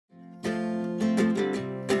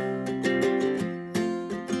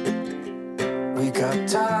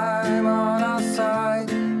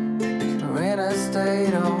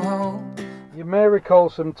may recall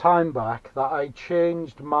some time back that I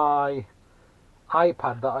changed my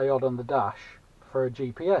iPad that I had on the dash for a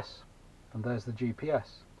GPS, and there's the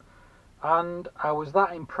GPS. And I was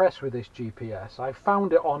that impressed with this GPS. I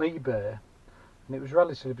found it on eBay and it was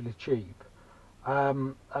relatively cheap,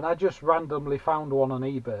 and I just randomly found one on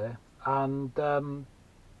eBay, and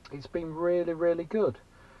it's been really good.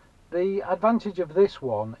 The advantage of this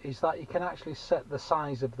one is that you can actually set the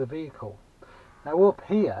size of the vehicle. Now up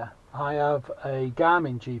here I have a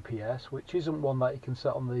Garmin GPS, which isn't one that you can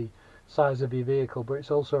set on the size of your vehicle, but it's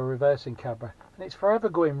also a reversing camera, and it's forever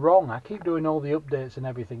going wrong. I keep doing all the updates and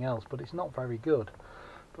everything else, but it's not very good.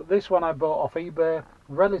 But this one I bought off eBay,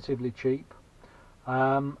 relatively cheap,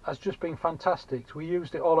 has just been fantastic. We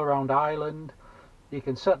used it all around Ireland. You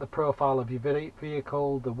can set the profile of your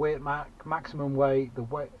vehicle, the weight, maximum weight, the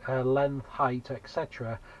weight, length, height,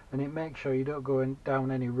 etc., and it makes sure you don't go down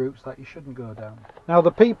any routes that you shouldn't go down. Now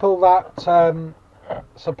the people that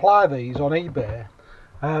supply these on eBay,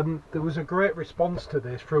 there was a great response to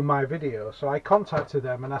this through my video, so I contacted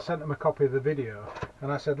them and I sent them a copy of the video, and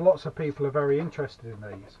I said lots of people are very interested in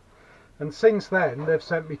these. And since then they've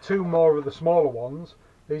sent me 2 more of the smaller ones.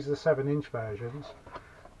 These are the 7-inch versions,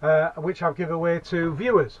 which I've given away to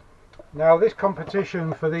viewers. Now this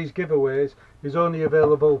competition for these giveaways is only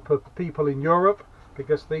available for people in Europe,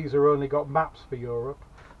 because these are only got maps for Europe.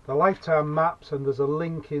 The lifetime maps, and there's a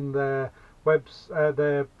link in their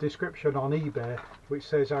their description on eBay which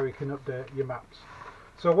says how you can update your maps.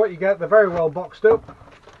 So what you get, they're very well boxed up,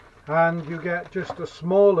 and you get just a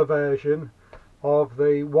smaller version of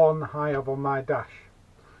the one I have on my dash,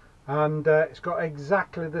 and it's got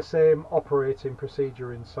exactly the same operating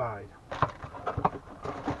procedure inside,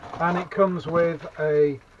 and it comes with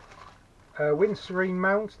a windscreen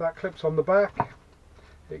mount that clips on the back.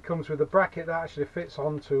 It comes with a bracket that actually fits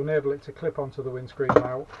on to enable it to clip onto the windscreen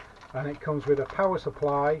mount, and it comes with a power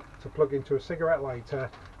supply to plug into a cigarette lighter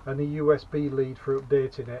and a USB lead for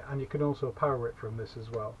updating it, and you can also power it from this as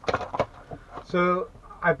well. So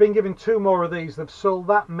I've been given 2 more of these. They've sold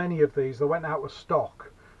that many of these, they went out of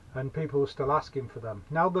stock and people are still asking for them.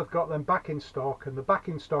 Now they've got them back in stock, and they're back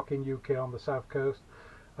in stock in UK on the south coast,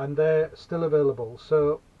 and they're still available.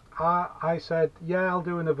 So I said, yeah, I'll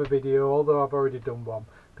do another video, although I've already done one,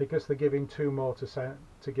 because they're giving 2 more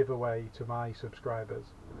to give away to my subscribers.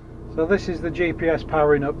 So this is the GPS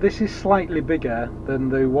powering up. This is slightly bigger than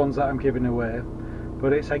the ones that I'm giving away,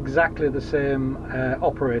 but it's exactly the same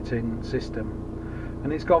operating system,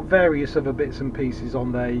 and it's got various other bits and pieces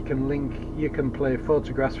on there. You can link, you can play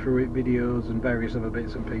photographs through it, videos and various other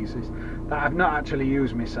bits and pieces that I've not actually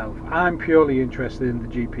used myself. I'm purely interested in the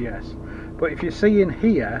GPS. But if you see in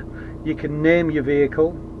here, you can name your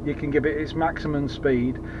vehicle, you can give it its maximum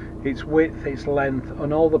speed, its width, its length,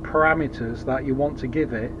 and all the parameters that you want to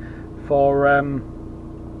give it for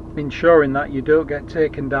ensuring that you don't get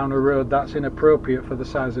taken down a road that's inappropriate for the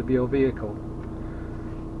size of your vehicle.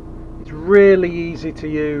 It's really easy to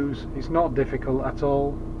use, it's not difficult at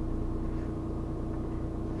all.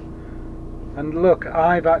 And look,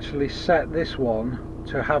 I've actually set this one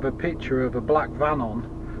to have a picture of a black van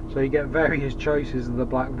on, so you get various choices of the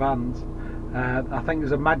black vans. I think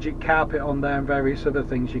there's a magic carpet on there and various other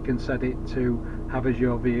things you can set it to have as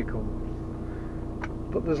your vehicle.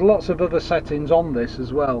 But there's lots of other settings on this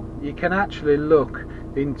as well. You can actually look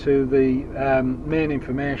into the main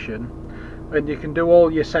information, and you can do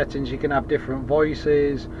all your settings. You can have different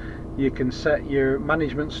voices, you can set your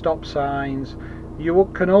management stop signs,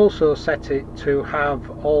 you can also set it to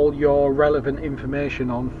have all your relevant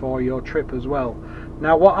information on for your trip as well.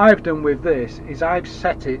 Now what I've done with this is I've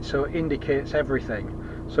set it so it indicates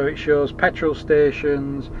everything. So it shows petrol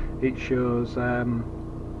stations, it shows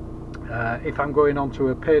if I'm going onto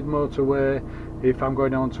a paid motorway, if I'm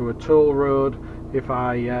going onto a toll road, if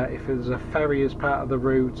there's a ferry as part of the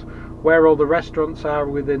route, where all the restaurants are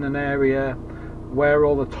within an area, where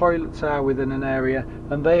all the toilets are within an area,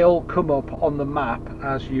 and they all come up on the map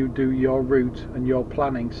as you do your route and your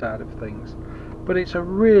planning side of things. But it's a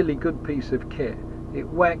really good piece of kit. It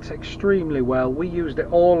works extremely well. We used it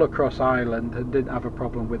all across Ireland and didn't have a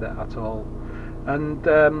problem with it at all. And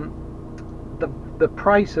the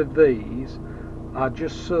price of these are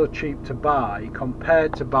just so cheap to buy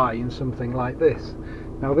compared to buying something like this.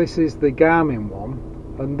 Now this is the Garmin one,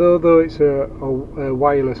 and though it's a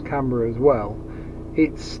wireless camera as well,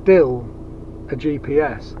 it's still a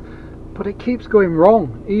GPS, but it keeps going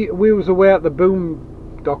wrong. We was away at the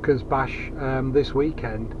Boondockers Bash this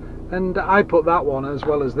weekend, and I put that one as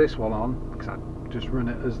well as this one on because I just run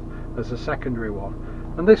it as a secondary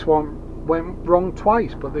one, and this one went wrong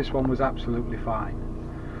twice, but this one was absolutely fine.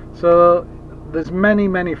 So there's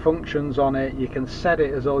many functions on it. You can set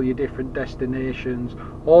it as all your different destinations,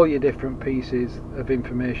 all your different pieces of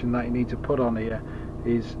information that you need to put on here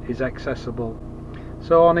is accessible.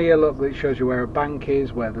 So on here, look, it shows you where a bank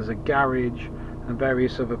is, where there's a garage, and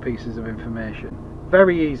various other pieces of information.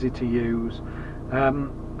 Very easy to use.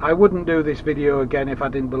 I wouldn't do this video again if I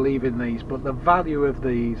didn't believe in these, but the value of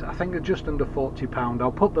these, I think they're just under £40.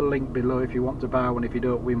 I'll put the link below if you want to buy one if you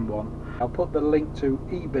don't win one. I'll put the link to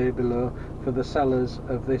eBay below for the sellers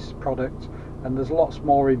of this product, and there's lots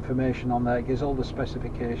more information on there. It gives all the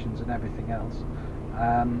specifications and everything else,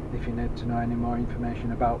 if you need to know any more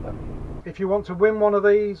information about them. If you want to win one of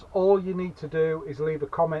these, all you need to do is leave a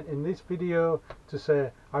comment in this video to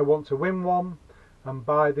say, I want to win one, and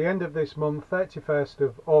by the end of this month, 31st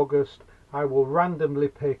of August, I will randomly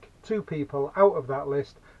pick 2 people out of that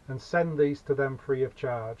list and send these to them free of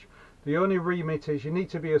charge. The only remit is you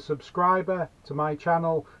need to be a subscriber to my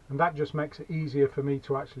channel, and that just makes it easier for me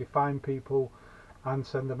to actually find people and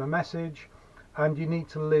send them a message. And you need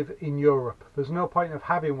to live in Europe. There's no point of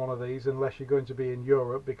having one of these unless you're going to be in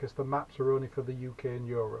Europe, because the maps are only for the UK and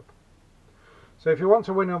Europe. So if you want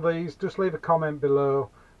to win one of these, just leave a comment below,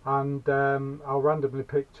 and I'll randomly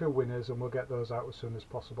pick 2 winners and we'll get those out as soon as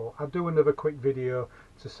possible. I'll do another quick video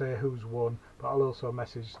to say who's won, but I'll also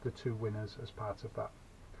message the 2 winners as part of that.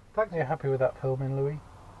 Thanks. Are you happy with that filming, Louis?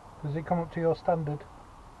 Does it come up to your standard?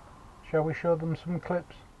 Shall we show them some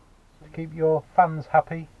clips to keep your fans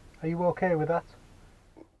happy? Are you okay with that?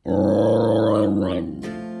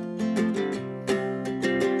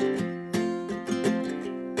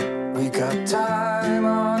 We got time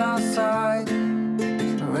on our side.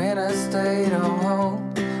 We're in a state of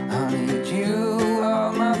home. I need you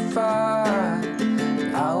on my fire.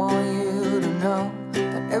 I want you to know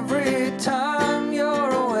that every time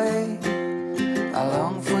you're away, I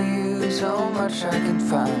long for you so much I can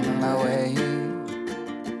find my way.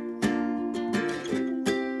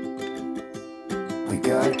 We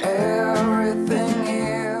got everything here.